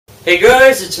Hey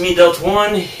guys, it's me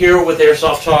Delta1 here with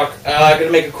AirSofttalk.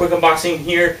 Gonna make a quick unboxing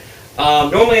here.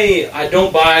 Normally I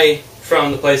don't buy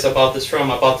from the place I bought this from.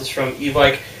 I bought this from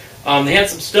Evike. They had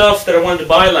some stuff that I wanted to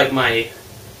buy, like my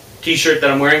t-shirt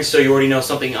that I'm wearing, so you already know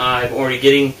something I'm already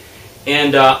getting.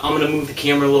 And I'm gonna move the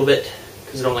camera a little bit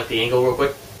because I don't like the angle real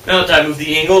quick. Now that I move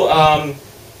the angle, I'm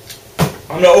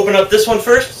gonna open up this one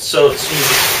first, so let's move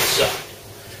this to the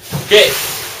side. Okay.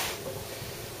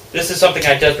 This is something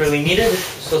I desperately needed,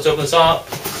 so let's open this up.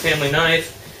 Family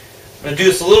knife. I'm going to do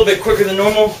this a little bit quicker than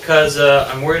normal because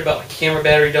I'm worried about my camera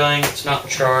battery dying. It's not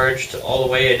charged all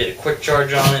the way. I did a quick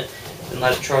charge on it and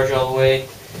let it charge all the way.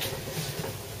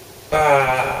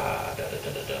 I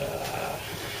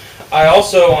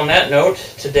also, on that note,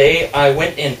 today I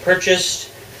went and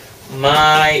purchased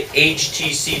my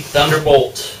HTC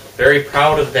Thunderbolt. Very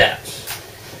proud of that.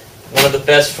 One of the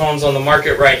best phones on the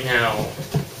market right now.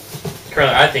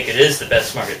 Currently, I think it is the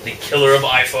best market, the killer of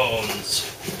iPhones,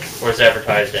 or it's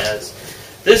advertised as.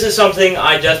 This is something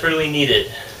I desperately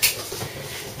needed,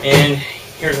 and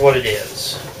here's what it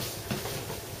is.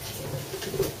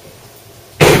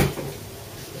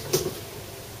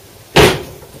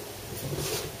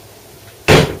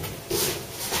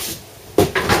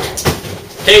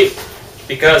 Tape,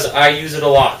 because I use it a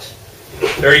lot.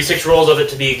 36 rolls of it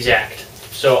to be exact.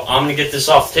 So I'm going to get this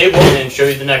off the table and show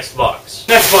you the next box.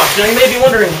 Next box. Now you may be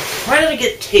wondering, why did I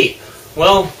get tape?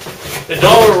 Well, the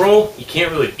 $1 roll, you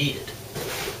can't really beat it.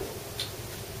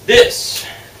 This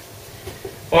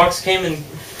box came in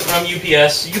from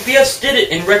UPS. UPS did it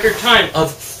in record time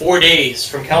of 4 days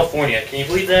from California. Can you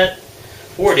believe that?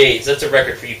 4 days. That's a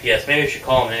record for UPS. Maybe I should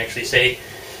call them and actually say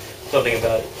something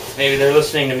about it. Maybe they're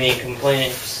listening to me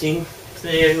complaining. See?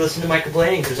 They listen to my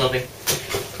complaining or something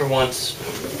for once.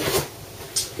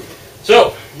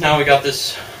 So, now we got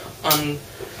this unboxed.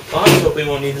 Hopefully we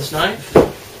won't need this knife.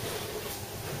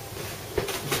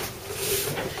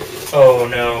 Oh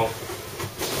no.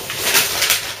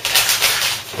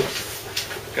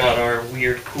 Got our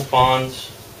weird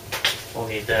coupons. We'll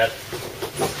need that.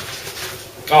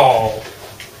 Oh.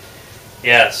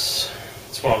 Yes.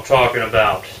 That's what I'm talking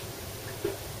about.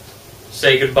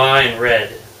 Say goodbye in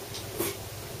red.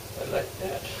 I like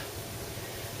that.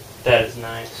 That is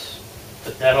nice.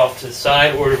 Put that off to the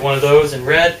side, ordered one of those in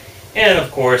red, and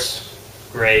of course,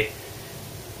 gray.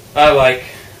 I like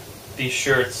these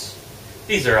shirts.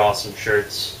 These are awesome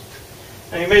shirts.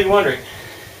 Now you may be wondering,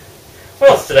 what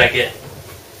else did I get?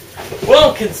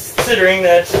 Well, considering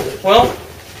that, well,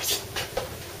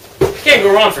 you can't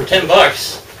go wrong for 10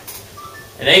 bucks.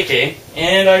 An AK,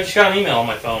 and I just got an email on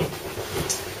my phone.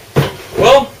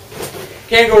 Well,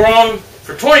 can't go wrong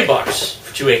for 20 bucks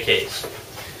for 2 AKs.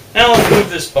 Now let's move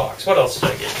this box. What else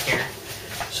did I get in here?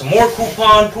 Some more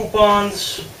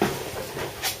coupons,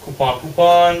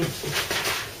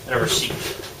 and a receipt.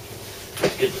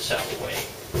 Let's get this out of the way.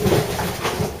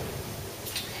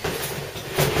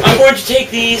 I'm going to take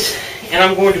these and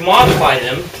I'm going to modify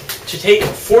them to take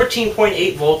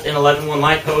 14.8 volt and 11.1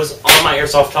 LiPos on my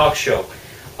AirSofttalk show.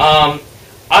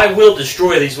 I will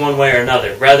destroy these one way or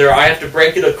another. Rather I have to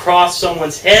break it across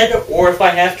someone's head or if I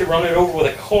have to run it over with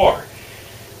a car.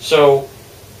 So,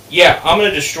 yeah, I'm going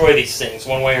to destroy these things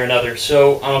one way or another.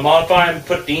 So, I'm going to modify them,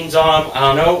 put beams on them. I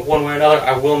don't know, one way or another,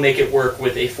 I will make it work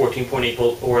with a 14.8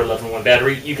 volt or 11.1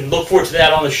 battery. You can look forward to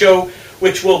that on the show,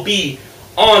 which will be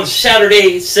on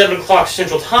Saturday, 7 o'clock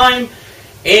Central Time.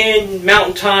 And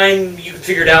Mountain Time, you can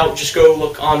figure it out. Just go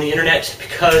look on the internet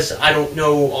because I don't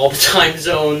know all the time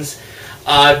zones.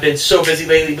 I've been so busy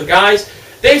lately. But guys,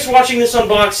 thanks for watching this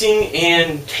unboxing,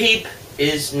 and tape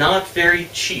is not very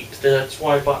cheap. That's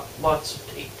why I bought lots of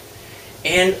tape.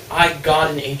 And I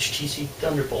got an HTC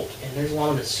Thunderbolt, and there's a lot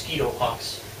of mosquito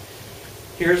hawks.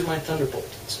 Here's my Thunderbolt.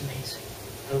 It's amazing.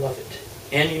 I love it.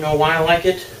 And you know why I like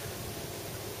it?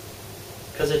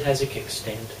 Because it has a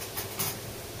kickstand.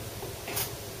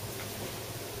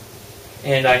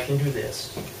 And I can do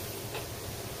this.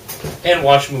 And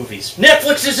watch movies.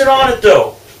 Netflix isn't on it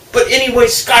though. But anyway,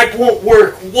 Skype won't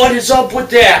work. What is up with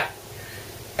that?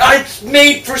 It's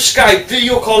made for Skype.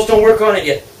 Video calls don't work on it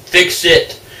yet. Fix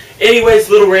it. Anyways,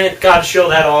 little rant. Gotta show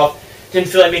that off. Didn't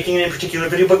feel like making any particular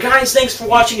video. But guys, thanks for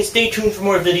watching and stay tuned for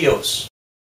more videos.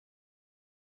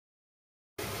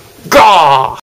 Gah!